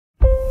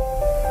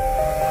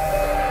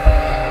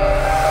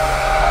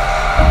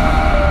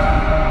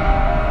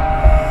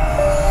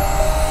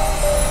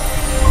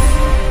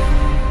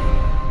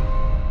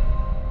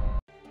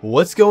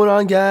What's going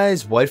on,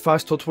 guys? White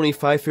Fox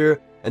 1225 here,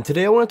 and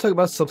today I want to talk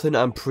about something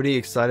I'm pretty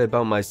excited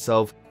about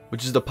myself,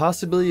 which is the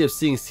possibility of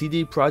seeing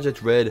CD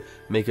Projekt Red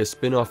make a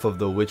spin-off of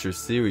the Witcher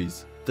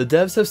series. The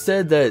devs have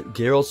said that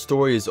Geralt's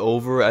story is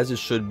over, as it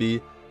should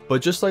be,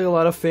 but just like a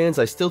lot of fans,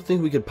 I still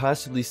think we could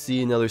possibly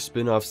see another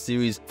spin-off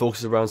series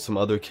focused around some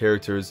other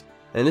characters.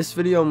 And in this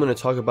video I'm going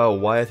to talk about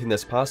why I think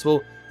that's possible,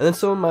 and then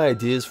some of my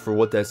ideas for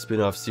what that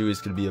spin-off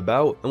series could be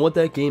about, and what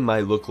that game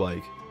might look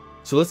like.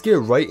 So let's get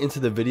right into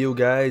the video,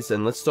 guys,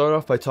 and let's start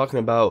off by talking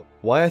about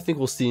why I think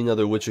we'll see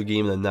another Witcher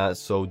game in the not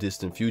so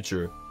distant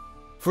future.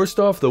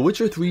 First off, The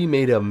Witcher 3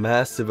 made a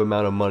massive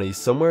amount of money,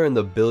 somewhere in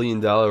the $1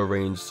 billion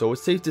range, so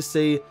it's safe to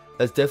say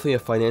that's definitely a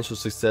financial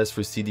success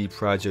for CD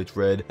Projekt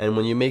Red, and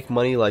when you make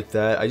money like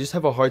that, I just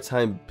have a hard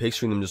time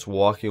picturing them just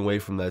walking away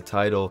from that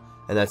title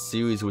and that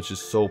series, which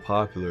is so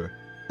popular.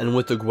 And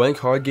with the Gwent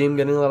card game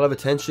getting a lot of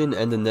attention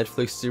and the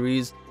Netflix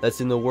series that's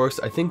in the works,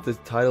 I think the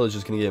title is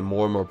just going to get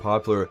more and more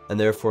popular and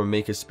therefore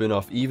make a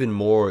spin-off even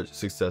more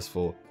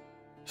successful.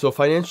 So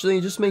financially,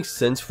 it just makes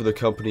sense for the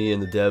company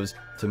and the devs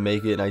to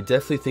make it, and I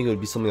definitely think it would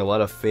be something a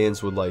lot of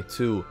fans would like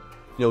too.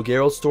 You know,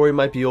 Geralt's story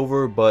might be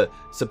over, but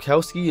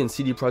Sapkowski and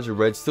CD Projekt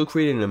Red still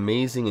created an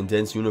amazing and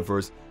dense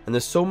universe, and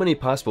there's so many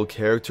possible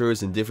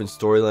characters and different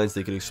storylines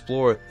they could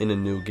explore in a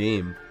new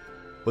game.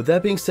 With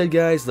that being said,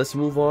 guys, let's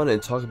move on and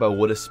talk about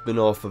what a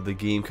spin-off of the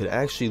game could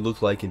actually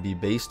look like and be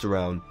based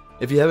around.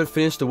 If you haven't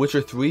finished The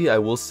Witcher 3, I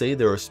will say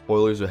there are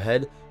spoilers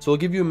ahead, so I'll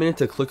give you a minute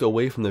to click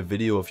away from the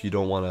video if you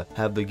don't want to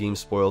have the game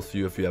spoiled for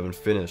you if you haven't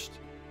finished.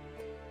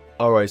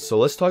 Alright, so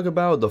let's talk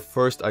about the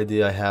first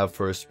idea I have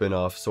for a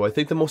spin-off. So I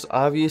think the most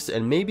obvious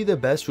and maybe the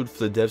best route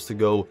for the devs to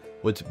go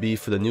would be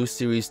for the new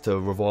series to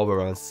revolve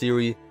around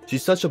Ciri.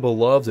 She's such a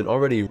beloved and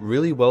already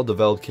really well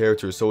developed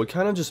character, so it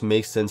kind of just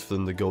makes sense for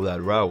them to go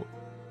that route.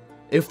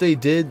 If they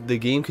did, the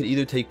game could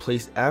either take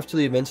place after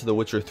the events of The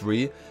Witcher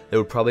 3, they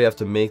would probably have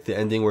to make the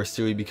ending where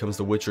Ciri becomes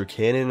the Witcher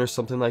canon or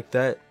something like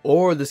that,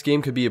 or this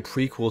game could be a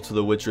prequel to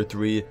The Witcher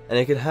 3, and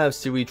it could have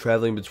Ciri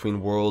traveling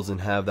between worlds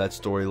and have that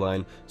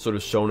storyline sort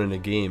of shown in a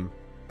game.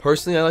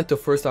 Personally, I like the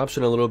first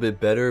option a little bit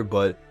better,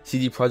 but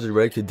CD Projekt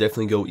Red could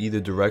definitely go either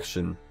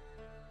direction.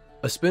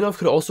 A spin-off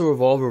could also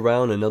revolve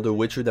around another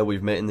Witcher that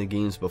we've met in the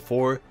games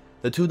before.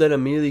 The two that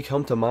immediately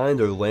come to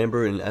mind are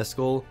Lambert and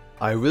Eskel.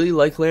 I really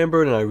like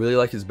Lambert and I really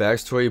like his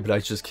backstory, but I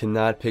just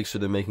cannot picture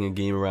them making a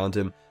game around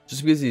him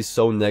just because he's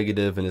so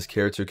negative and his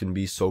character can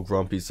be so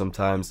grumpy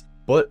sometimes.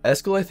 But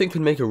Eskel, I think,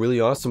 could make a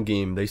really awesome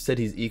game. They said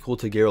he's equal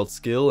to Geralt's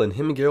skill, and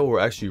him and Geralt were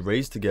actually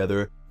raised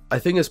together. I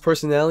think his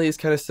personality is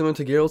kind of similar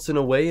to Geralt's in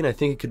a way, and I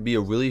think it could be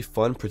a really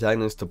fun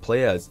protagonist to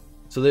play as.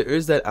 So there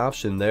is that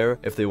option there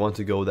if they want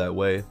to go that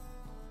way.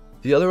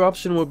 The other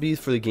option would be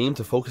for the game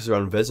to focus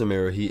around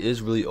Vesemir. He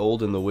is really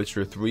old in The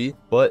Witcher 3,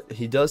 but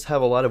he does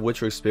have a lot of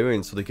Witcher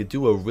experience, so they could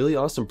do a really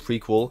awesome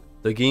prequel.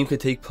 The game could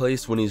take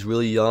place when he's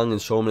really young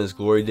and show him in his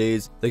glory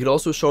days. They could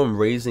also show him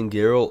raising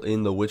Geralt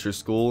in the Witcher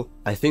school.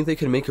 I think they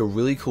could make a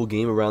really cool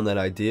game around that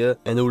idea,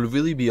 and it would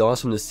really be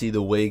awesome to see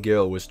the way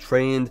Geralt was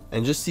trained,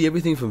 and just see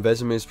everything from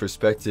Vesemir's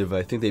perspective.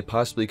 I think they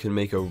possibly could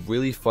make a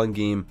really fun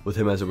game with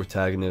him as a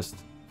protagonist.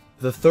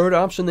 The third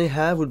option they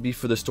have would be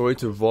for the story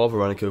to revolve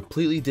around a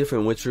completely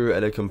different Witcher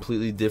at a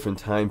completely different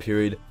time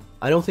period.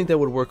 I don't think that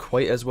would work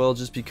quite as well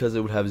just because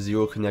it would have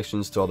zero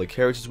connections to all the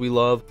characters we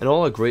love and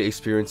all our great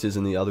experiences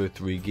in the other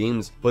three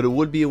games, but it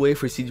would be a way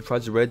for CD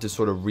Projekt Red to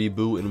sort of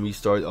reboot and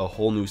restart a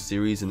whole new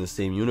series in the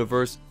same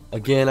universe.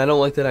 Again, I don't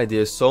like that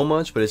idea so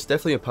much, but it's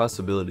definitely a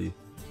possibility.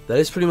 That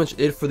is pretty much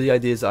it for the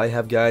ideas I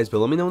have, guys, but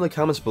let me know in the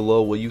comments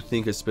below what you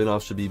think a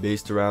spin-off should be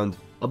based around.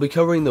 I'll be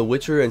covering The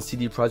Witcher and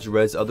CD Projekt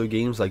Red's other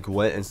games like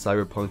Gwent and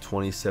Cyberpunk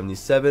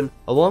 2077,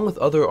 along with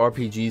other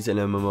RPGs and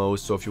MMOs,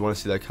 so if you want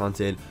to see that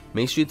content,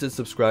 make sure you hit the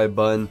subscribe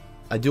button.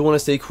 I do want to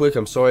stay quick,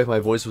 I'm sorry if my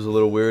voice was a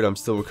little weird, I'm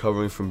still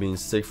recovering from being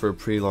sick for a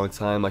pretty long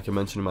time like I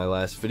mentioned in my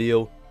last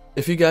video.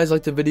 If you guys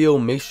liked the video,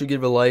 make sure you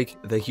give it a like.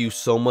 Thank you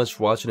so much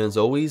for watching as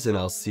always, and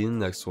I'll see you in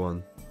the next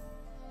one.